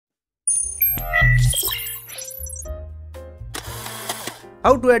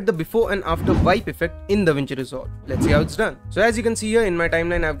how to add the before and after wipe effect in DaVinci Resolve. Let's see how it's done. So as you can see here in my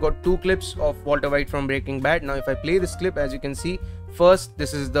timeline, I've got 2 clips of Walter White from Breaking Bad. Now if I play this clip, as you can see, first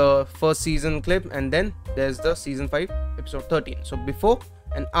this is the first season clip, and then there's the season 5 episode 13. So before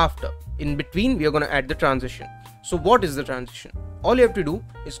and after. In between we are going to add the transition. So what is the transition? All you have to do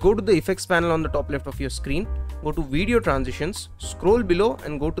is go to the effects panel on the top left of your screen, go to video transitions, scroll below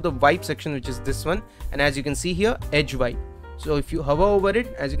and go to the wipe section, which is this one, and as you can see here, edge wipe. So if you hover over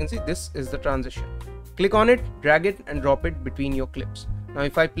it, as you can see, this is the transition. Click on it, drag it and drop it between your clips. Now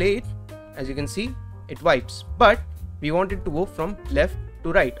if I play it, as you can see, it wipes, but we want it to go from left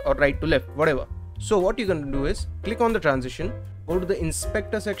to right or right to left, whatever. So what you're going to do is click on the transition, go to the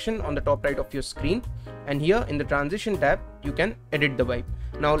inspector section on the top right of your screen, and here in the transition tab you can edit the wipe.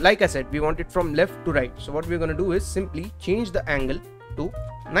 Now like I said, we want it from left to right, so what we're going to do is simply change the angle to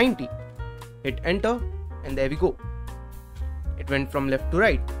 90, hit enter, and there we go. It went from left to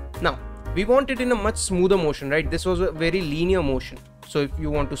right. Now we want it in a much smoother motion, right? This was a very linear motion. So if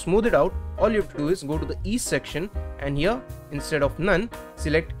you want to smooth it out, all you have to do is go to the ease section, and here instead of none,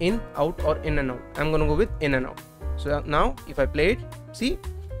 select in, out or in and out. I'm going to go with in and out. So now if I play it, see,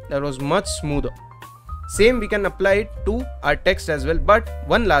 that was much smoother. Same we can apply it to our text as well. But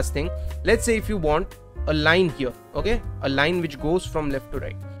one last thing, let's say if you want a line here, okay, a line which goes from left to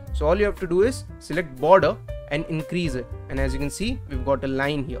right. So all you have to do is select border and increase it, and as you can see, we've got a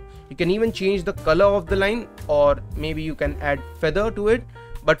line here. You can even change the color of the line, or maybe you can add feather to it,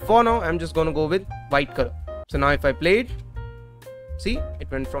 but for now I'm just going to go with white color. So now if I play it, see,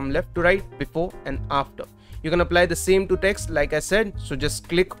 it went from left to right, before and after. You can apply the same to text like I said, so just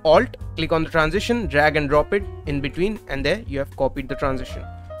click Alt, click on the transition, drag and drop it in between, and there you have copied the transition.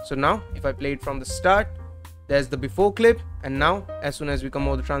 So now if I play it from the start, there's the before clip, and now as soon as we come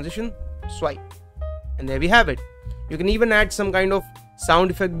over the transition, swipe, and there we have it. You can even add some kind of sound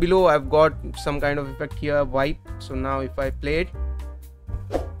effect below. I've got some kind of effect here, wipe. So now if I play it,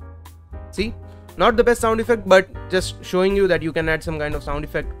 see, not the best sound effect, but just showing you that you can add some kind of sound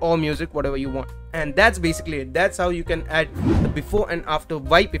effect or music, whatever you want. And that's basically it. That's how you can add the before and after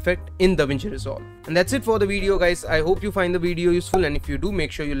wipe effect in DaVinci Resolve. And that's it for the video, guys. I hope you find the video useful, and if you do,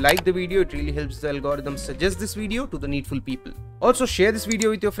 make sure you like the video. It really helps the algorithm suggest this video to the needful people. Also share this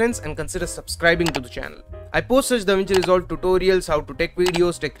video with your friends and consider subscribing to the channel. I post such DaVinci Resolve tutorials, how to tech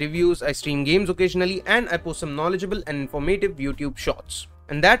videos, tech reviews, I stream games occasionally, and I post some knowledgeable and informative YouTube shorts.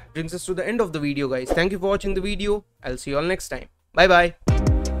 And that brings us to the end of the video, guys. Thank you for watching the video. I'll see you all next time. Bye bye.